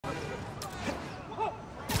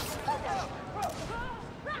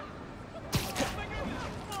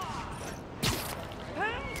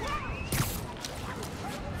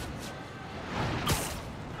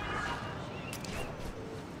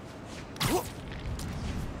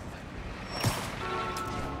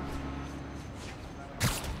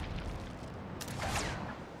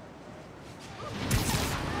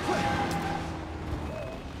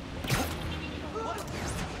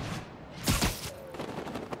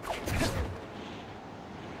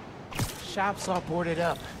Shop's all boarded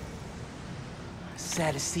up.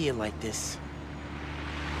 Sad to see it like this.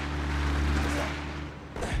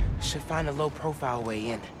 Should find a low-profile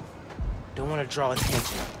way in. Don't want to draw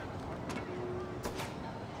attention.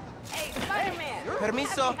 Hey, Spider-Man!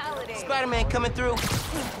 Permiso! Spider-Man coming through.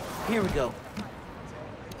 Here we go.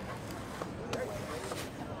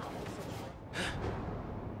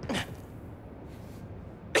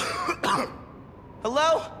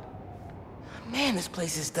 Hello? Man, this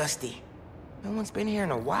place is dusty. No one's been here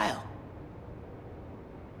in a while.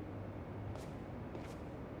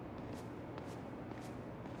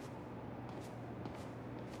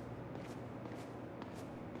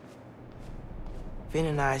 Finn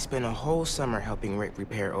and I spent a whole summer helping Rick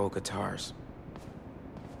repair old guitars.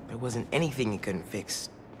 There wasn't anything he couldn't fix.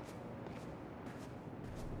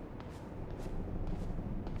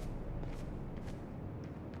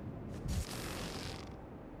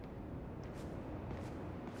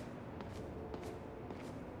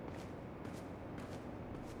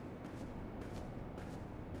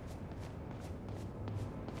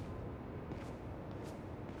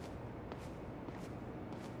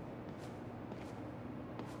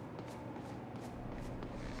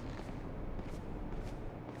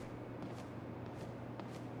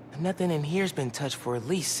 Nothing in here's been touched for at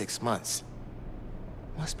least 6 months.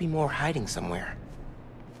 Must be more hiding somewhere.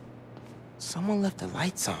 Someone left the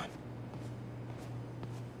lights on.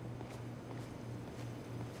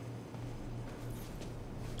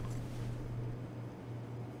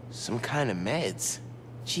 Some kind of meds.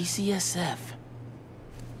 GCSF.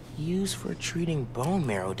 Used for treating bone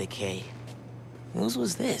marrow decay. Whose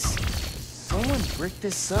was this? Someone bricked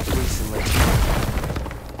this up recently.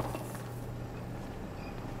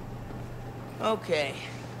 Okay,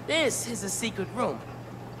 this is a secret room.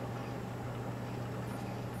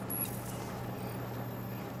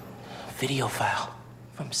 Video file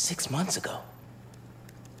from 6 months ago.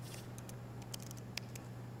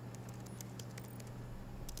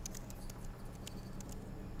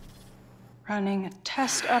 Running a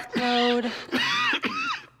test upload.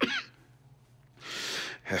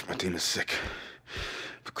 Half my team is sick,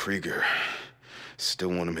 but Krieger still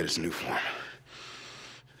want him in his new form.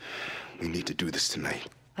 We need to do this tonight.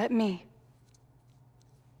 Let me.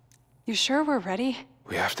 You sure we're ready?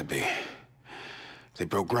 We have to be. They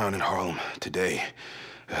broke ground in Harlem today,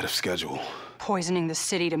 ahead of schedule. Poisoning the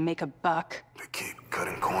city to make a buck. They keep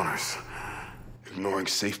cutting corners, ignoring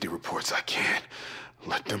safety reports. I can't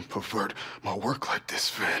let them pervert my work like this,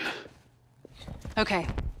 Finn. Okay,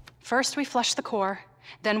 first we flush the core,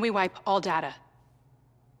 then we wipe all data.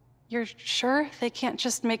 You're sure they can't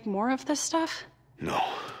just make more of this stuff? No.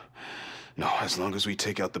 No, as long as we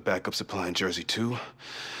take out the backup supply in Jersey too.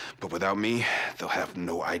 But without me, they'll have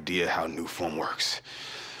no idea how new form works.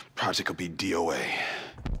 Project will be DOA.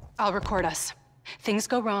 I'll record us. Things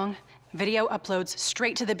go wrong, video uploads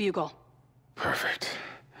straight to the Bugle. Perfect.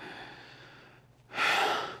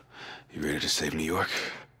 You ready to save New York?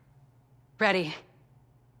 Ready.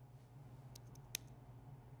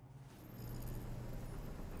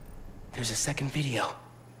 There's a second video.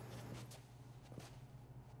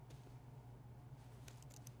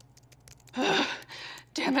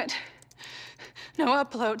 Damn it. No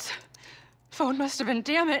uploads. Phone must have been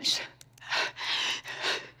damaged.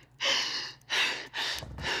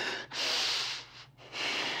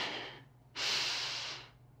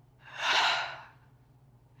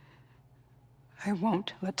 I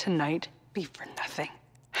won't let tonight be for nothing.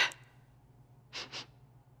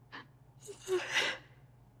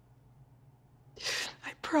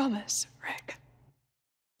 I promise, Rick.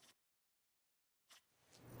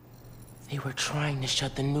 They were trying to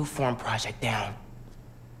shut the New Form project down.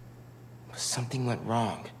 But something went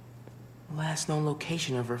wrong. Last known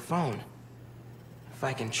location of her phone. If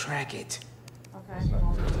I can track it. Okay.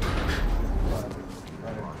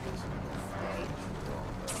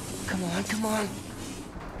 Come on, come on.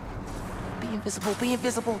 Be invisible, be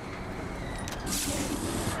invisible.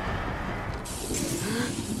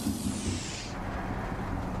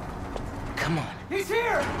 Come on. He's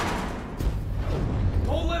here!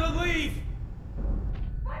 Don't let him leave!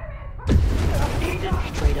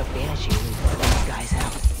 Straight up vanishing in front of this guy's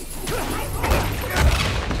house.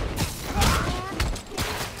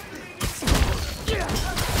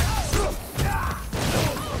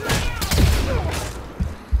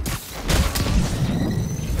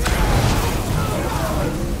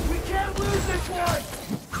 We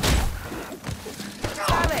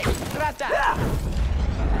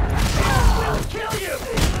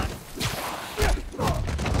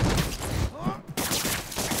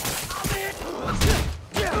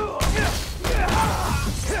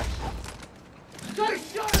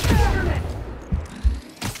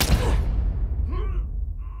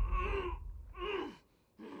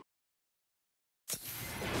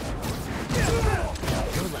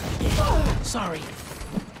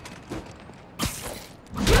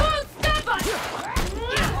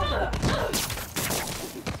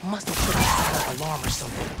alarm or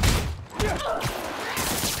something.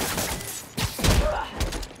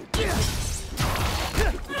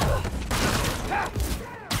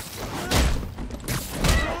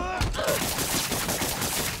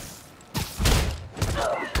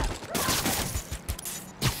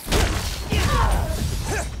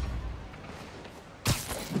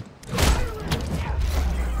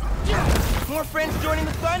 More friends joining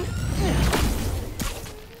the fun?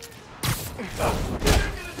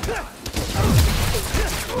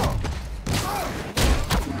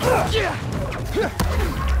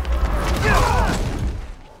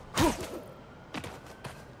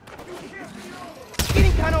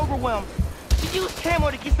 Getting kind of overwhelmed. Use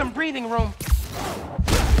camo to get some breathing room.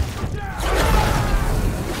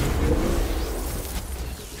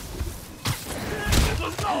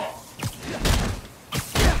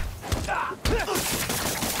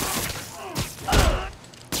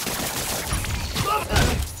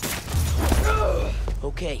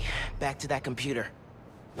 Okay, back to that computer.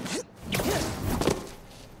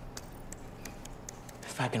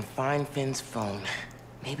 If I can find Finn's phone,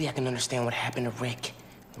 maybe I can understand what happened to Rick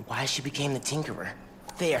and why she became the Tinkerer.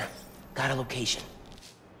 There, got a location.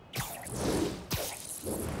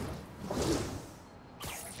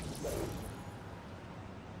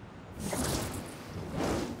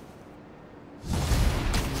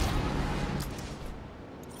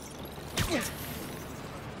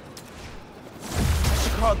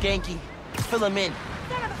 Call Genki. Fill him in.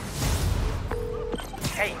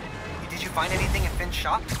 Hey, did you find anything in Finn's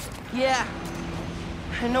shop? Yeah.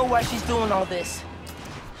 I know why she's doing all this.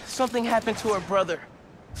 Something happened to her brother.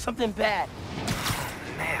 Something bad.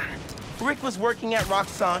 Man. Rick was working at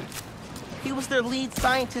Roxxon. He was their lead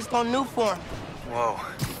scientist on Newform. Whoa.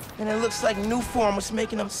 And it looks like Newform was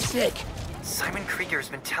making him sick. Simon Krieger's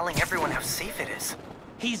been telling everyone how safe it is.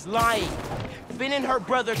 He's lying. Finn and her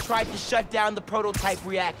brother tried to shut down the prototype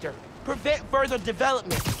reactor. Prevent further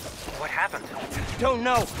development. What happened? Don't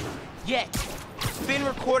know. Yet. Finn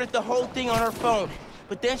recorded the whole thing on her phone,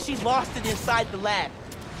 but then she lost it inside the lab.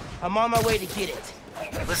 I'm on my way to get it.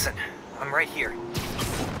 Listen, I'm right here.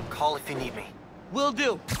 Call if you need me. Will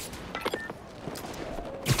do.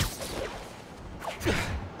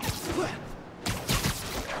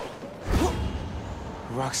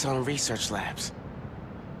 Roxxon Research Labs.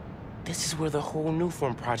 This is where the whole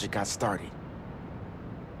Newform project got started.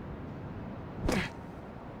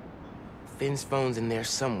 Finn's phone's in there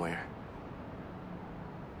somewhere.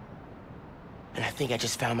 And I think I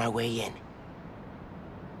just found my way in.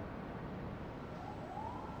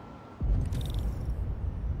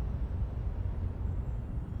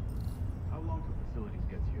 How long till facilities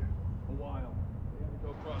gets here? A while. We had to go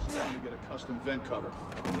across town to get a custom vent cover.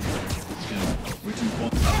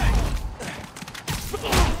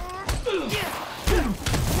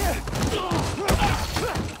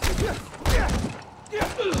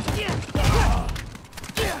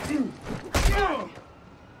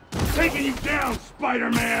 Taking you down,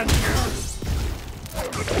 Spider-Man!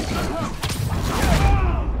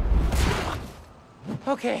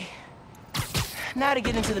 Okay. Now to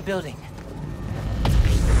get into the building.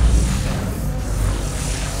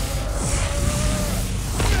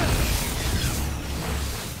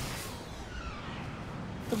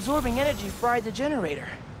 Absorbing energy fried the generator.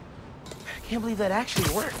 I can't believe that actually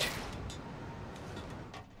worked.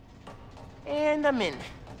 And I'm in.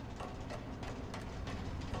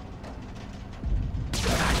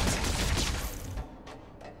 Got it.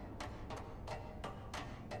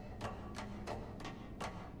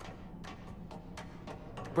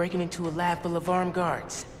 Breaking into a lab full of armed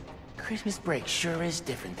guards. Christmas break sure is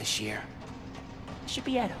different this year. I should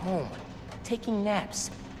be at home, taking naps,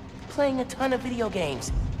 playing a ton of video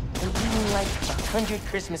games, and eating like 100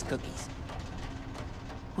 Christmas cookies.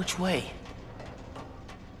 Which way?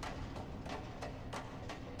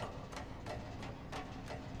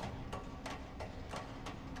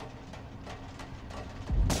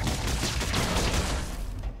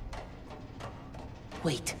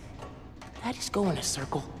 Wait, that is going a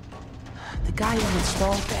circle. The guy who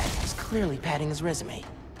installed that is clearly padding his resume.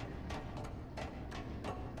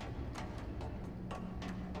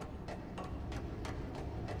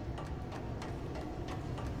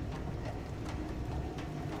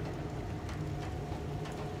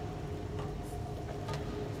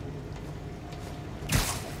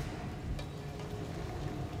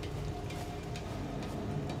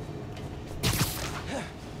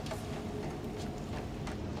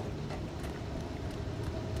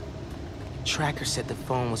 Tracker said the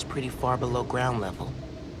phone was pretty far below ground level.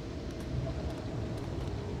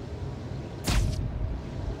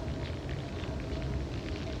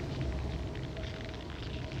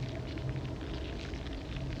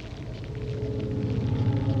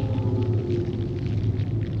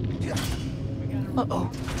 Uh-oh.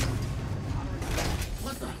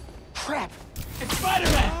 What the crap? It's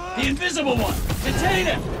Spider-Man! The invisible one! Detain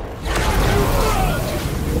him!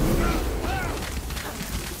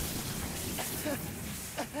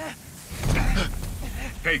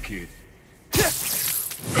 Hey, kid.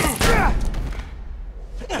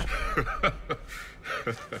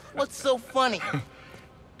 What's so funny?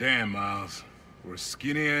 Damn, Miles. For a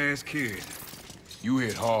skinny-ass kid, you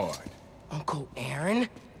hit hard. Uncle Aaron?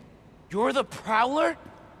 You're the Prowler?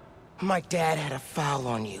 My dad had a foul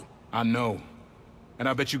on you. I know. And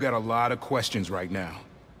I bet you got a lot of questions right now.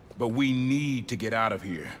 But we need to get out of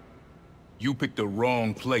here. You picked the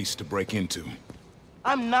wrong place to break into.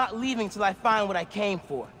 I'm not leaving till I find what I came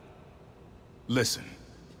for. Listen,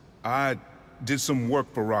 I did some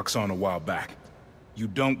work for Roxxon a while back. You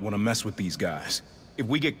don't want to mess with these guys. If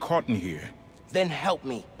we get caught in here... Then help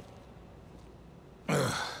me.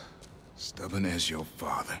 Stubborn as your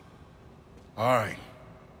father. All right,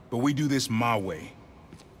 but we do this my way.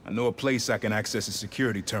 I know a place I can access a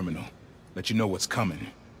security terminal. Let you know what's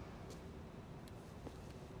coming.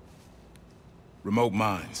 Remote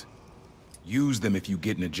mines. Use them if you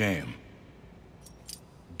get in a jam.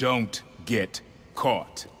 Don't get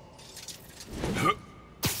caught.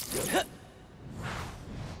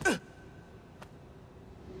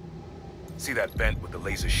 See that vent with the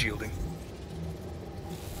laser shielding?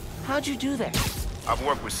 How'd you do that? I've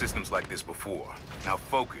worked with systems like this before. Now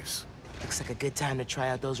focus. Looks like a good time to try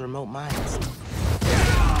out those remote mines.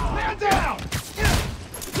 Man down!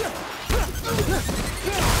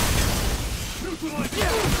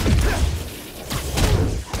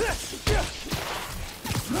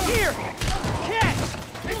 Here! Catch!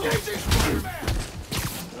 Engaging Spider-Man!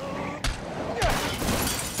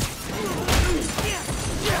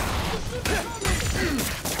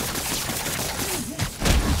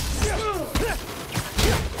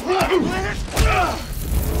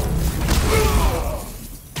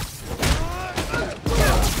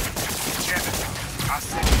 I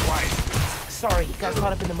said quiet. Sorry, got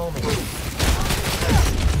caught up in the moment.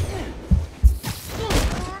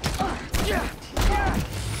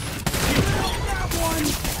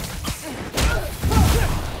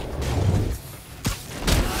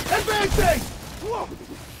 Advancing!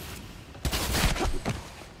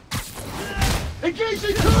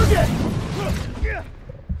 Engaging target!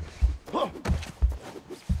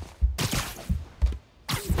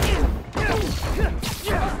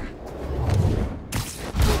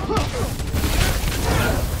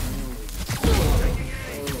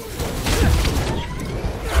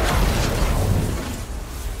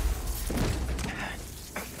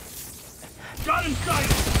 Got him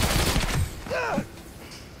sighted!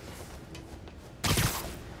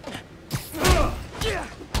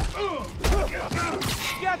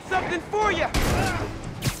 Got something for you!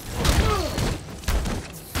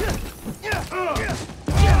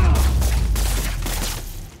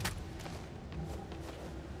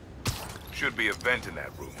 Should be a vent in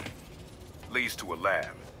that room. Leads to a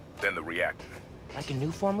lab, then the reactor. Like a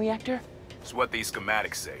new form reactor? It's what these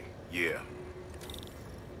schematics say, yeah.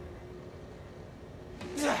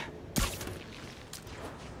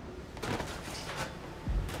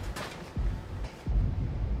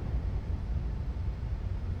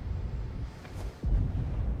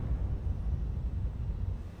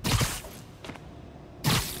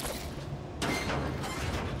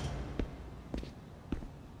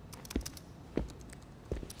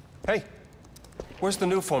 Hey, where's the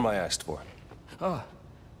new form I asked for?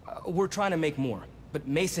 We're trying to make more, but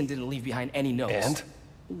Mason didn't leave behind any notes. And?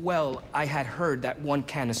 Well, I had heard that one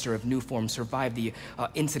canister of new form survived the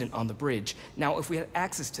incident on the bridge. Now, if we had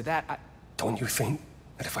access to that, Don't you think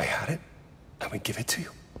that if I had it, I would give it to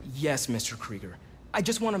you? Yes, Mr. Krieger. I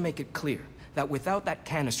just want to make it clear that without that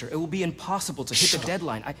canister, it will be impossible to hit the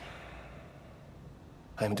deadline.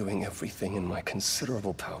 I'm doing everything in my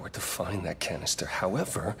considerable power to find that canister.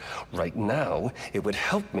 However, right now, it would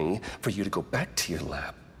help me for you to go back to your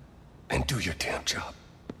lab and do your damn job.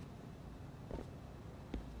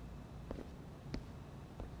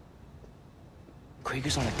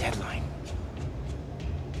 Krieger's on a deadline.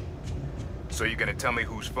 So you gonna tell me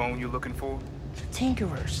whose phone you're looking for?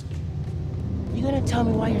 Tinkerers. You gonna tell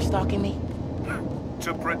me why you're stalking me?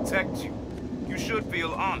 To protect you. You should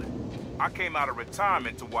feel honored. I came out of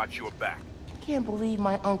retirement to watch your back. Can't believe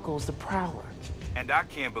my uncle's the Prowler. And I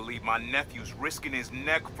can't believe my nephew's risking his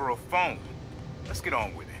neck for a phone. Let's get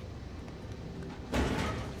on with it.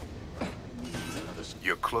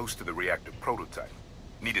 You're close to the reactor prototype.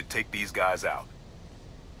 Need to take these guys out.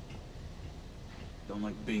 Don't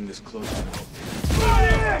like being this close to it.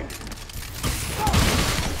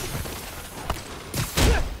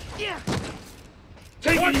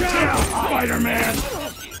 Taking you down, Spider-Man!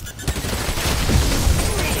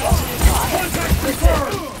 Contact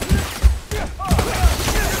confirmed!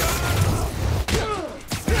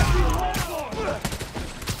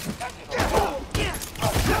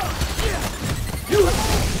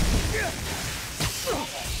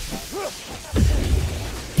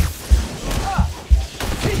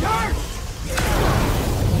 He's hurt!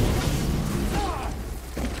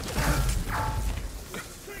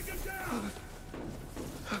 Take him down!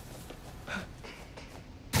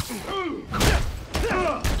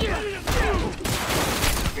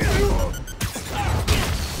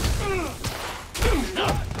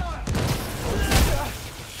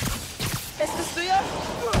 ¿Es que estoy up?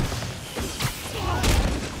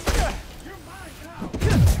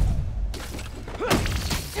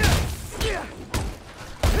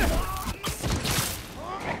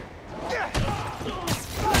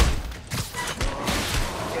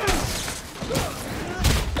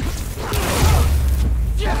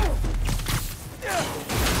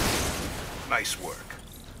 Nice work.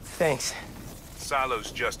 Thanks.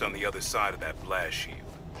 Silo's just on the other side of that blast shield.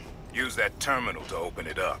 Use that terminal to open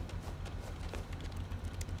it up.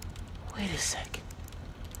 Wait a sec.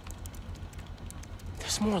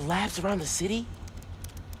 There's more labs around the city?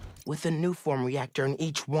 With a Nuform reactor in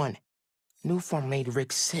each one. Nuform made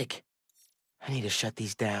Rick sick. I need to shut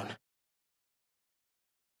these down.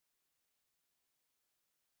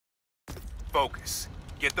 Focus.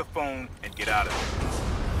 Get the phone and get out of there.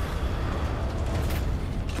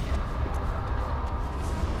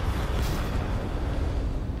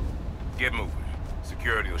 Get moving.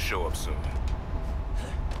 Security will show up soon.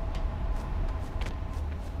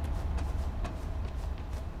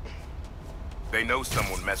 They know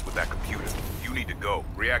someone messed with that computer. You need to go.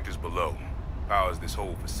 Reactor's below. Powers this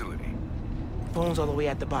whole facility. Phone's all the way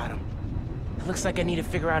at the bottom. It looks like I need to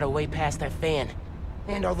figure out a way past that fan.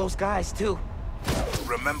 And all those guys, too.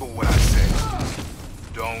 Remember what I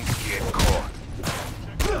said. Don't get caught.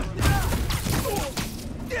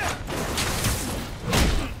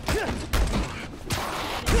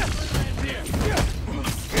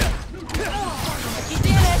 You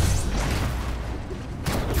did it!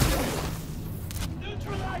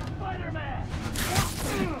 Neutralize Spider-Man!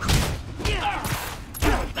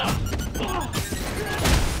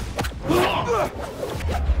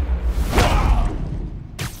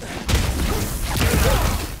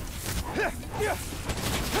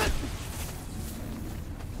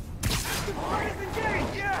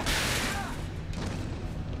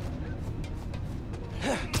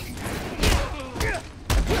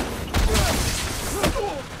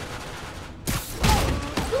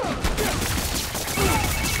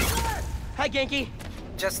 Hi, Genki.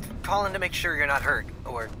 Just calling to make sure you're not hurt,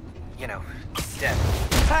 or, you know, dead.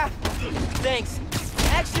 Ha! Thanks.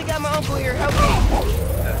 Actually got my uncle here helping me.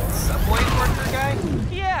 The subway worker guy?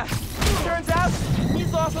 Yeah. Turns out,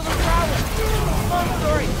 he's also the Prowler. Long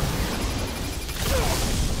story.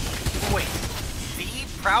 Wait, the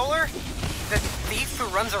Prowler? The thief who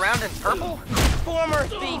runs around in purple? Former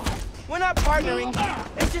thief. We're not partnering.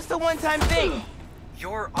 It's just a one-time thing.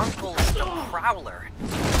 Your uncle's the Prowler.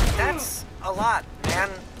 That's a lot, man.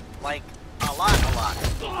 Like, a lot.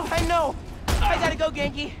 I know. I gotta go,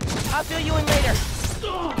 Genki. I'll fill you in later.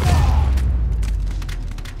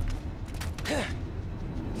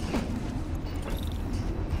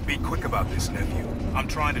 Be quick about this, nephew. I'm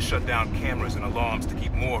trying to shut down cameras and alarms to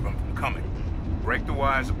keep more of them from coming. Break the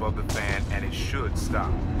wires above the fan and it should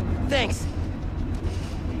stop. Thanks.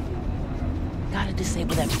 Gotta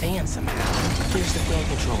disable that fan somehow. Here's the fan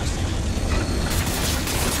controls.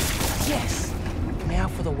 Yes. Now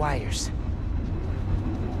for the wires.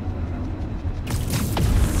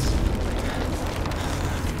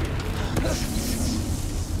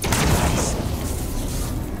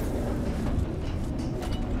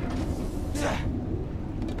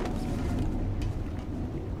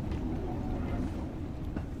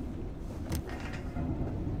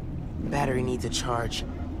 Battery needs a charge.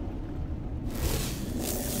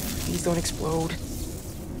 Please don't explode.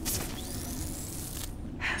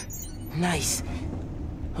 Nice.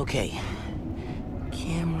 Okay.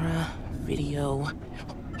 Camera, video.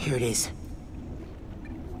 Here it is.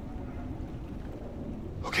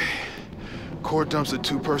 Okay. Core dump's a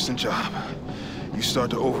two-person job. You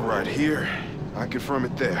start to override here, I confirm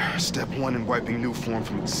it there. Step one in wiping Nuform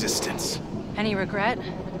from existence. Any regret?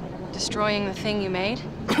 Destroying the thing you made?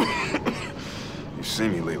 You've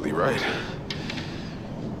seen me lately, right?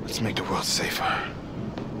 Let's make the world safer.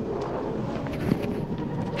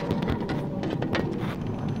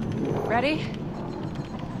 Ready?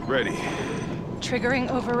 Ready. Triggering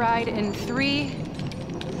override in 3,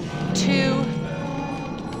 2,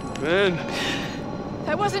 Man.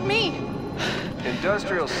 That wasn't me.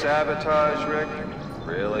 Industrial sabotage, Rick?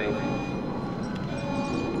 Really?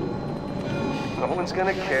 No one's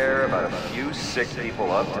gonna care about a few sick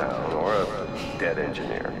people uptown or a dead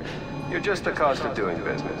engineer. You're just the cost of doing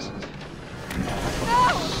business.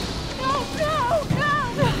 No! No, no,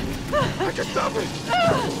 no! I can stop it!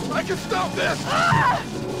 I can stop this!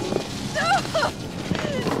 No!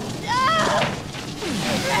 No!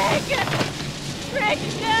 Rick! Rick,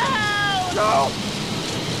 no! No!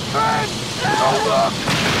 Ben! Don't look!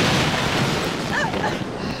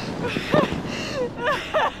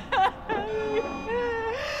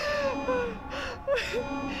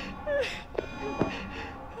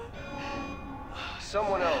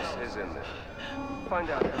 Someone else is in there. Find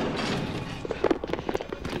out.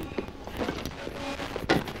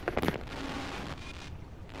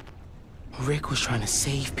 Rick was trying to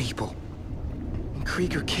save people. And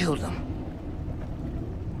Krieger killed him.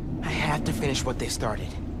 I have to finish what they started.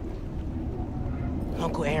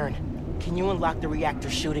 Uncle Aaron, can you unlock the reactor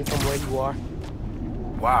shooting from where you are?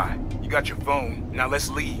 Why? You got your phone. Now let's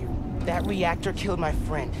leave. That reactor killed my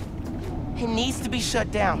friend. It needs to be shut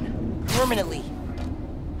down. Permanently.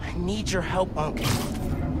 I need your help, Uncle.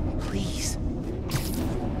 Please.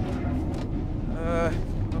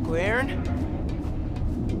 Uncle Aaron?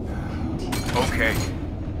 Okay.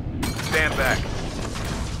 Stand back.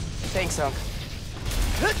 Thanks, Unc.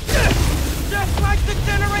 Just like the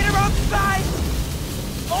generator outside!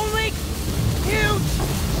 Only huge!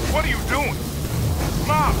 What are you doing?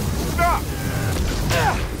 Mom, stop!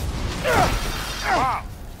 Mom!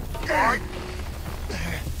 Alright?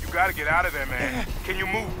 You gotta get out of there, man. Can you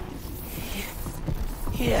move?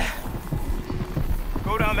 Yeah.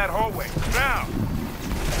 Go down that hallway. Now!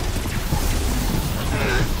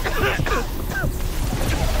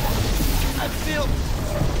 I feel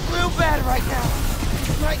real bad right now.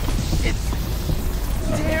 Like it's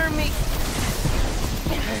tearing me.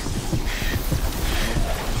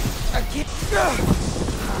 I can't.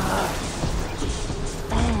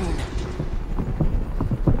 Phone.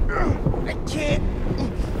 I can't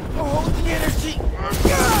hold the energy.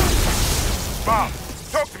 Mom,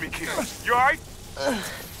 talk to me, kid. You alright?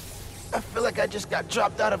 I feel like I just got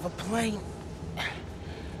dropped out of a plane.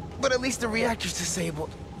 But at least the reactor's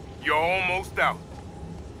disabled. You're almost out.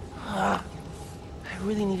 I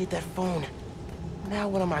really needed that phone. Now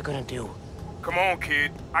what am I gonna do? Come on,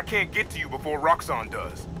 kid. I can't get to you before Roxxon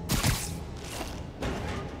does.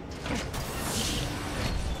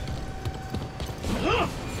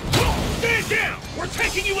 Stand down! We're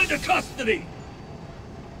taking you into custody!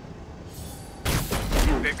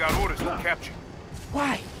 They've got orders to capture you.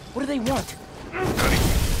 Why? What do they want? Study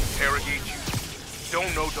you, interrogate you.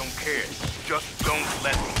 Don't know, don't care. Just don't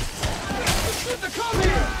let me. Come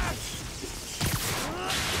here!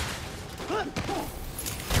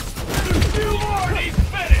 You more, he's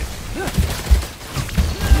finished!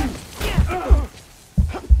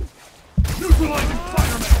 Neutralizing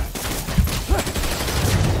Spider-Man!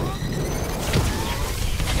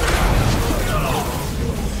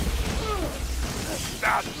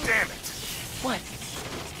 Ah, damn it! What?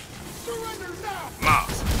 Surrender now!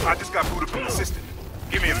 Miles, I just got booted from the system.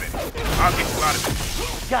 Give me a minute. I'll get you out of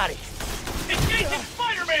here. Got it. Engaging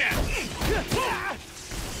Spider-Man!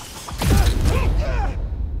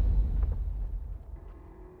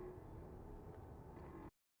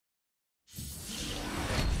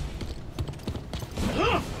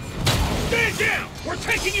 Stand down! We're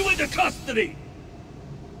taking you into custody!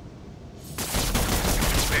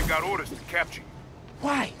 They've got orders to capture you.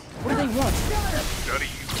 Why? What do they want? Study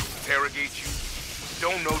you, interrogate you.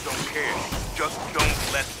 Don't know, don't care. Just don't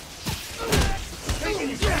let me. Taking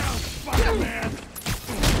you down, Spider-Man!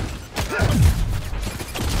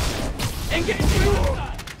 Engage you!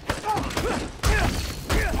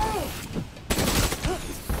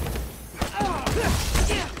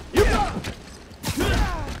 You got it!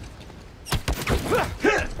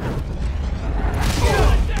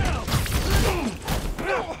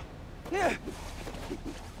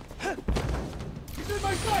 He's in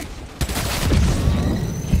my sight!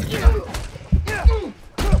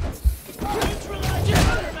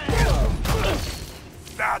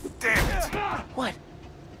 Ah, damn it! What?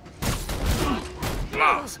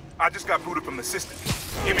 Miles, I just got booted from the system.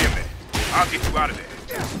 Give me a minute. I'll get you out of there.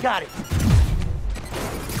 Got it.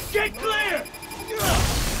 Get clear!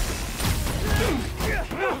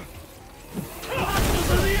 Hostiles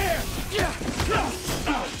in the air!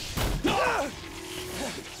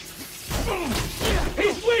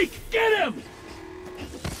 He's weak! Get him!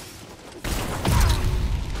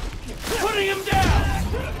 Putting him down!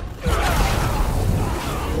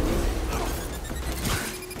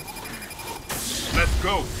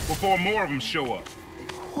 before more of them show up.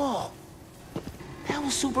 Whoa. That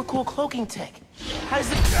was super cool cloaking tech. How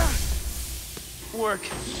does it work?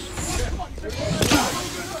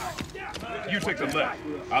 You take the left.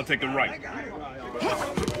 I'll take the right.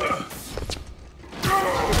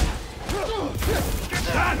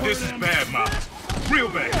 This is bad, Miles. Real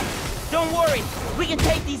bad. Don't worry. We can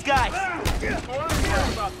take these guys. Oh, I ain't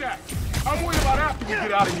worried about that. I'm worried about after we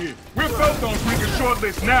get out of here. We're both on Drinker's short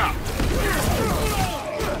list now.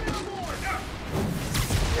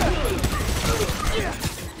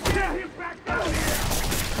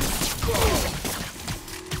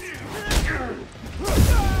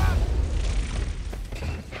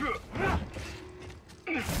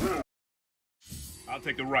 I'll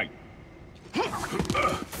take the right.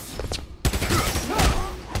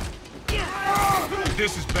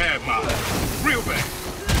 This is bad, Miles. Real bad.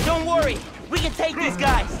 Don't worry. We can take these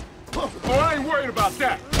guys. Oh, I ain't worried about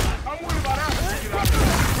that. I'm worried about after we get out of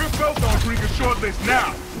here. We're both on Drinker's short list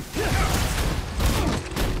now.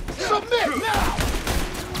 Submit now!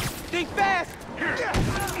 Think fast!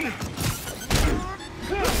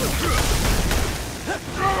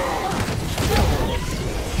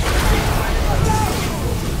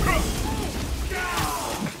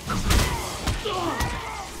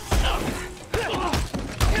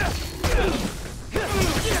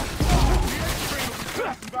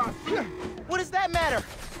 What does that matter?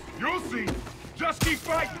 You'll see. Just keep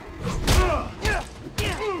fighting.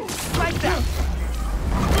 Like that!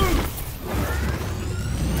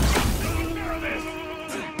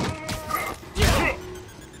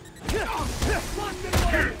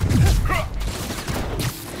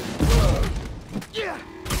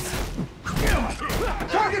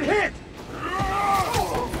 Target hit!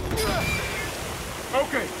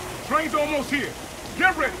 Okay, train's almost here.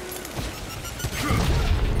 Get ready.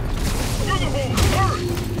 Through the hole, hurry!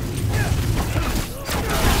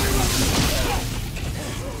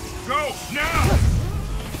 Go, now!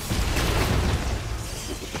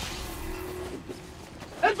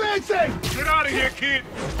 Advancing! Get out of here, kid!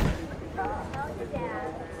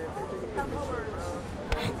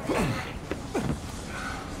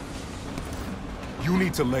 You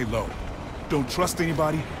need to lay low. Don't trust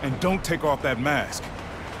anybody, and don't take off that mask.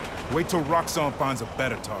 Wait till Roxxon finds a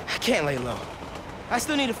better target. I can't lay low. I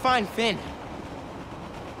still need to find Finn.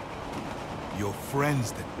 Your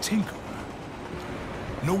friend's the Tinkerer.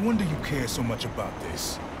 No wonder you care so much about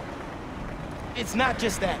this. It's not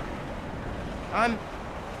just that.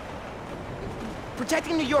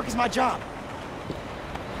 Protecting New York is my job.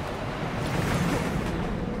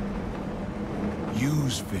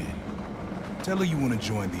 Use Finn. Tell her you want to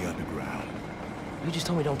join the underground. You just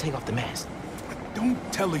told me don't take off the mask. Don't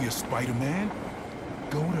tell her you're Spider-Man.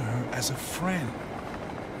 Go to her as a friend.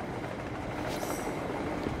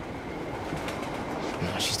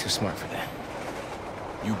 No, she's too smart for that.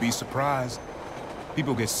 You'd be surprised.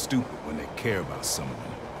 People get stupid when they care about someone.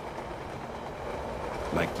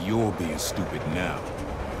 Like you're being stupid now.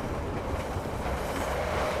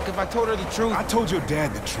 If I told her the truth... I told your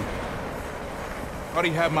dad the truth. Thought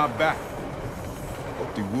he had my back.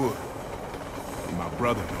 Hoped he would. And my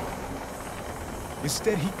brother knew.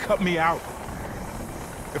 Instead, he cut me out.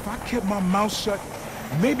 If I kept my mouth shut,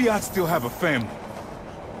 maybe I'd still have a family.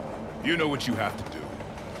 You know what you have to do.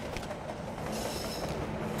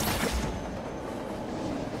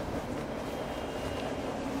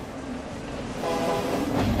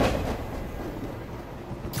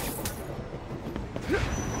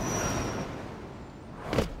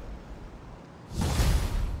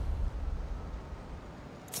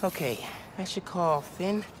 Okay, I should call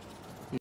Finn.